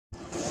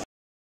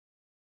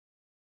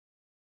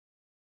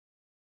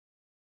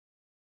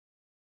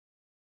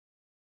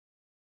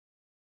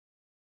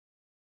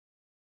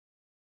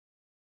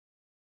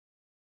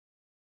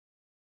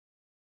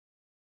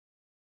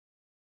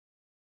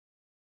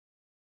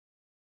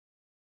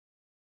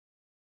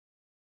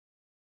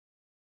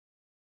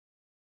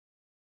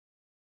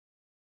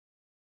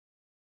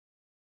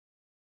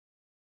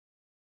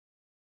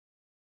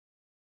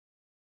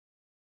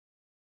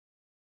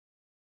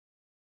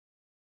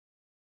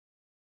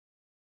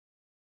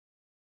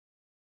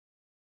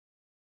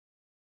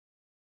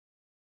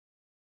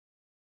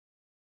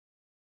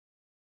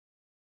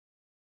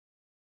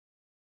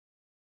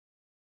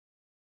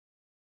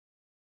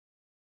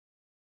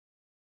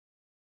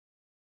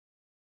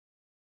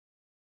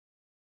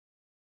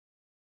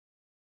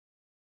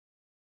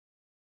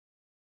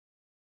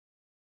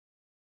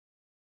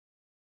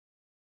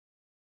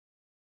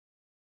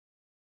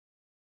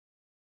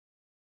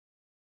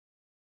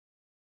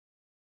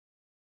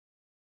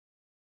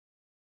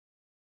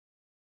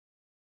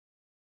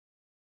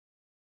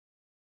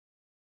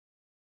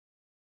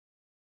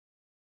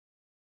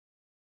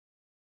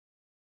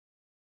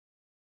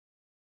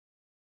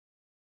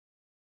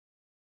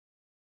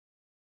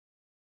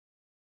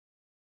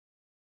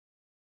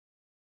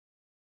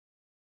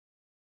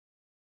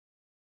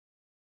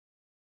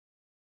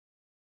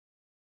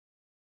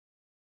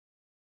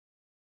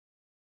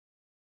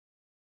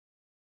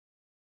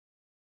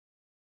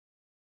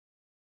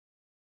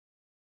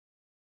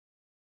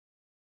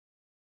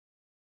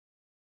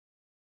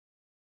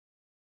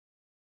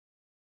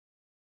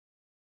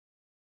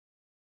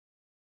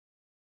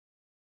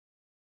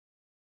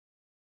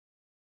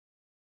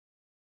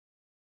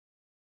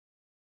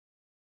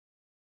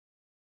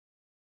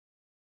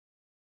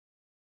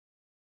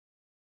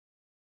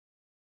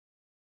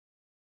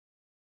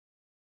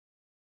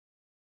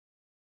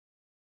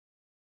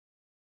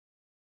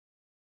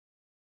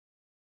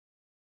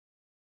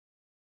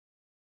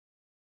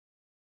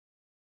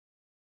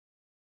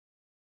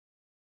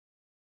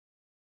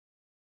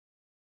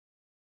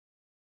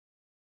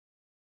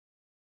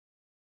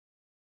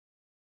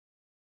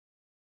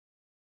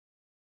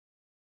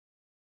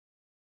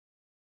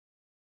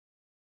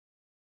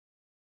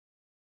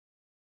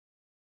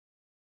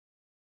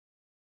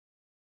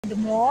the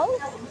mall,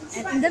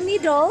 and in the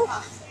middle,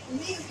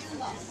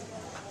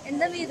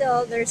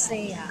 there's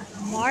a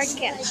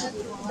market,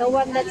 the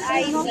one that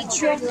I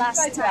featured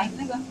last time.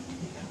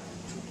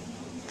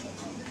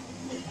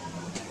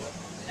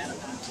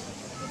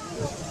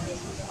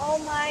 Oh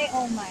my,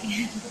 oh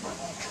my.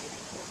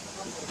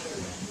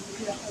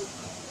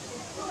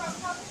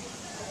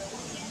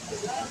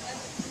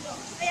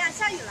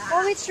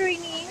 Oh, it's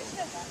raining.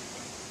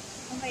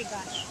 Oh my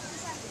gosh.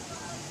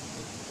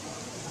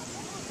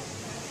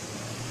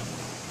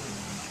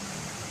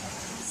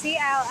 See,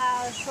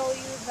 I'll show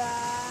you the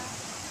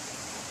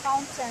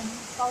fountain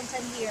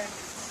here.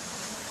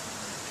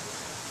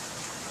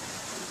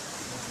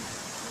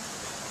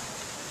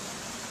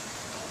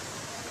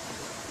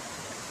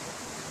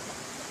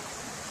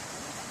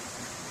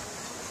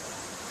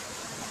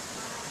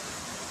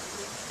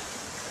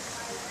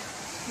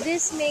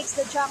 This makes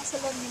the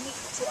Junceylon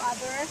unique to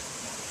other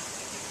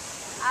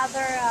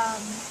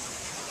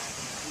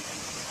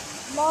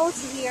malls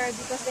here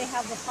because they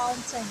have a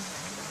fountain.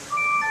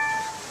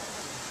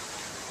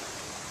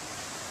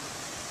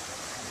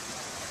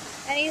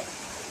 And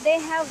they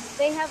have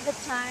the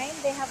time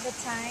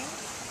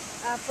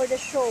for the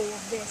show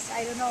of this.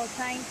 I don't know,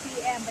 9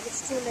 p.m. but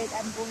it's too late.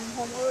 I'm going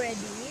home already.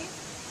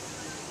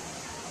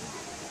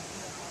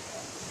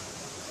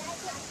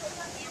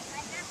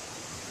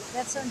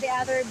 That's on the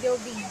other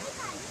building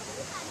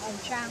of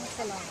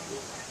Junceylon.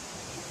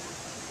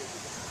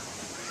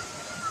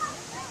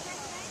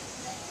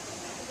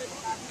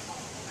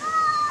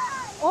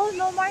 Oh,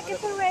 no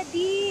market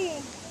already.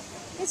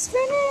 It's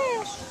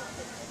finished.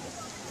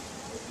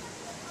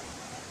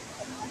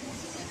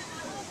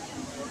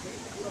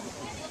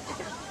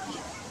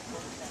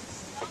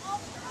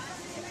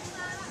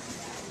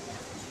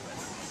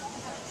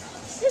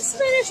 It's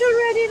finished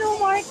already. No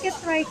market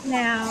right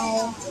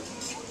now.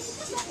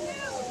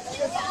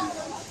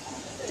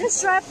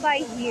 Just drop by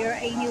here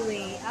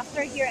anyway.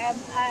 After here,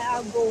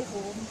 I'll go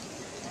home.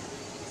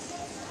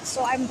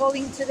 So I'm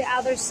going to the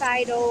other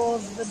side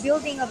of the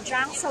building of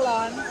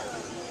Junceylon.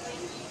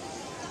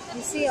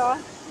 You see, oh,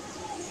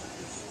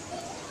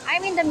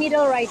 I'm in the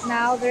middle right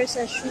now. There's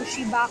a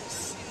sushi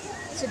box.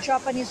 It's a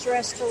Japanese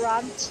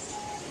restaurant.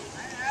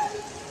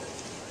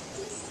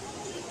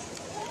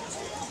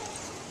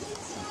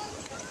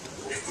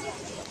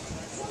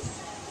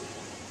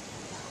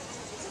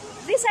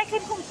 This I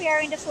can compare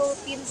in the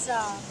Philippines,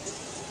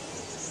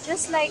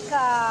 just like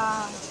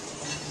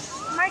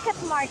market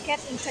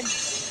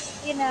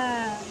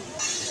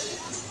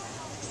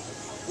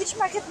which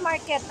market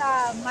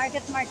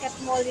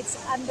mall it's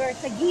under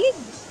Taguig?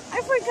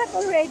 I forgot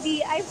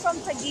already. I'm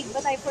from Taguig,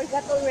 but I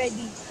forgot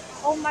already.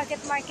 Oh, market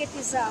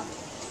is I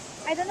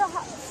don't know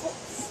how,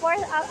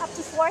 up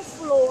to 4th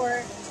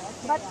floor,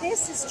 but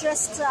this is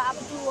just up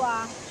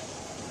to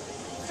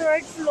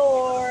 3rd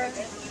floor.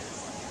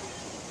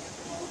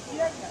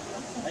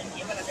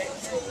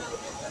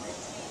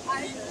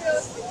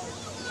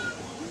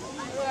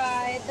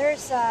 Right,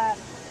 this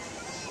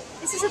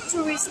is a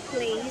tourist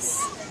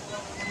place.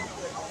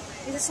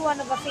 This is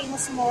one of the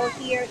famous malls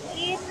here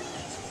in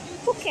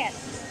Phuket.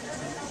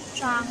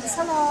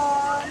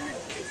 Junceylon.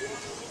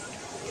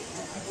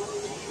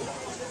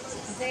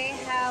 They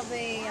have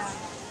a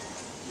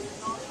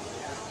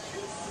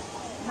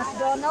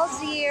McDonald's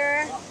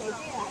here.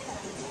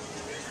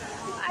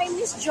 I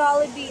miss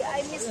Jollibee.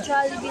 I miss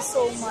Jollibee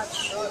so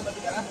much.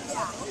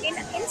 In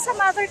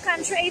some other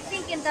country, I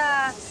think in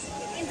the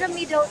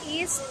Middle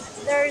East,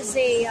 there's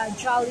a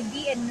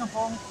Jollibee in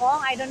Hong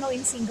Kong. I don't know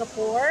in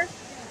Singapore,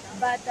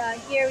 but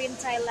here in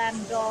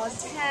Thailand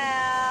don't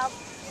have.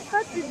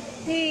 But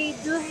they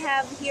do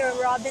have here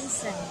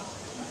Robinson,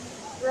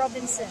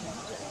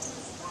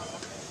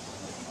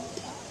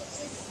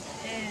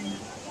 and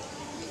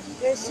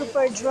there's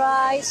Super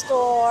Dry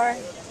store.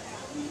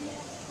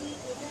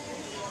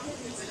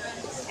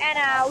 And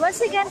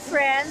once again,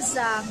 friends,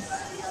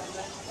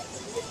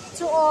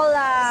 to all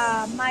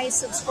my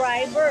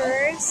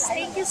subscribers,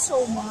 thank you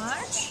so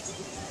much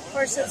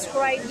for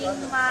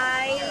subscribing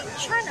my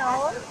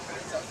channel.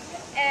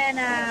 And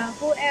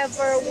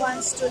whoever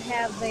wants to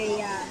have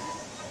a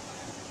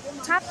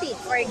topic,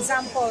 for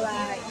example,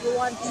 you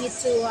want me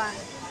to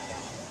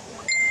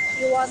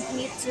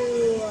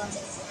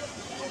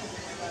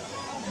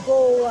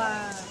go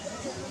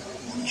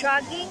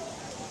jogging.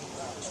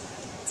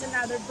 It's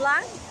another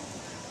vlog.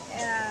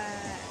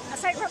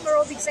 Aside from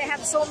aerobics, I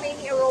have so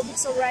many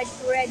aerobics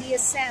already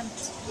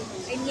sent.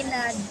 I mean,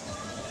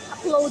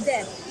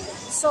 uploaded.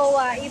 So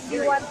if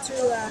you want to,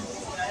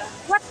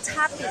 what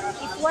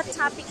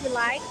topic you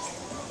like,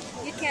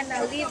 you can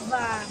leave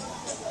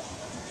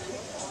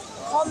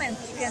comment.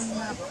 You can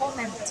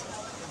comment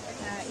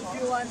if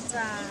you want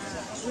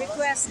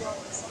request.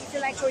 If you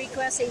like to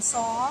request a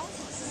song,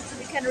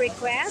 you can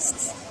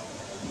request.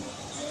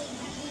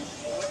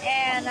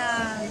 And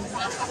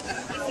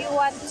if you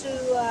want to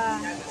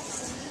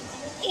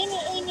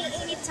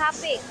any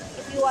topic,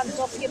 if you want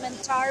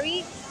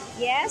documentary,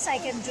 Yes, I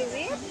can do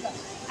it.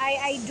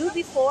 I do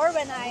before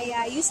when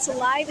I used to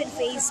live in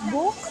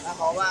Facebook.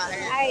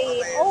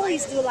 I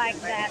always do like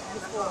that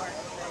before.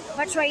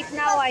 But right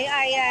now,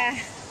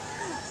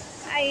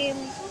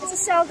 it's a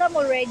seldom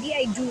already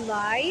I do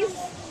live.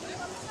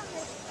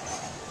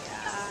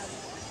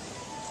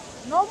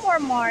 No more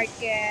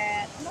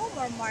market. No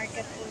more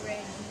market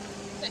already.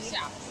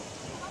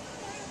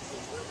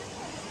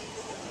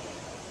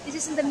 This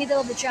is in the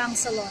middle of the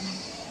Junceylon.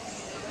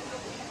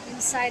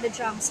 Inside the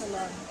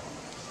Junceylon.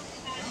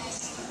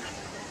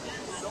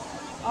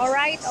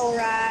 Alright,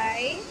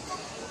 alright.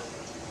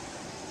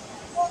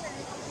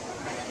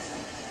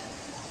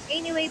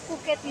 Anyway,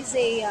 Phuket is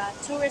a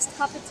tourist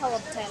capital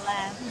of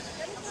Thailand.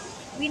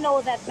 We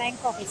know that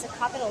Bangkok is a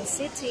capital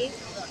city,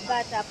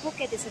 but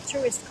Phuket is a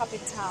tourist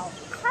capital.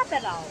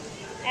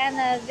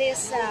 And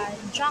this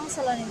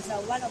Junceylon is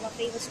one of the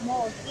famous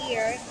malls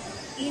here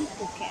in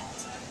Phuket.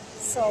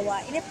 So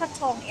in the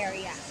Patong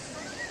area.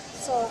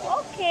 So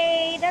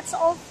okay, that's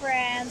all,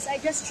 friends. I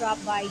just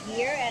dropped by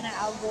here, and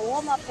I'll go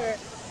home after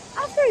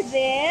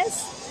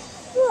this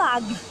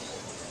vlog.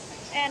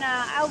 And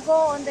I'll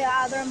go on the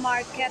other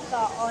market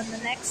on the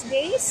next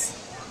days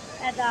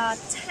at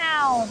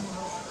town.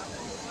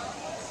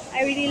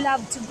 I really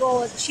love to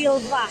go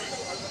Chilva.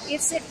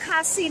 It's a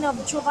cousin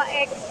of Chuva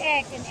Ek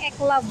and Ek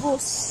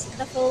Lavus,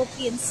 the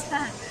Philippines.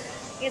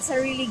 It's a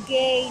really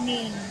gay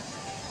name.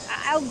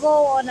 I'll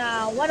go on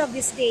one of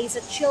these days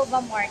at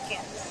Chilva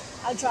Market.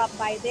 I'll drop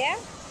by there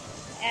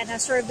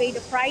and survey the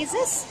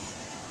prices.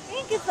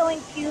 Thank you,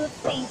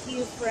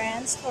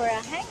 friends, for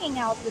hanging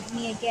out with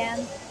me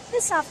again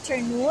this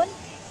afternoon.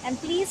 And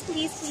please,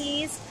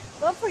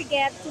 don't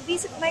forget to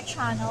visit my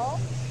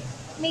channel,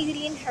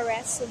 Maydelene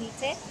Gerez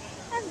Sulite.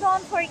 And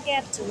don't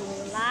forget to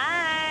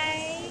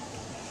like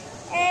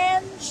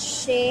and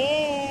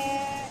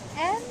share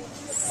and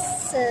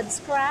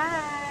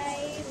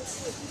subscribe.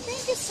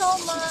 Thank you so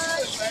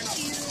much. Thank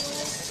you.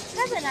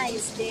 Have a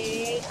nice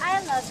day.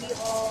 I love you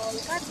all.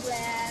 God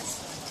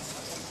bless.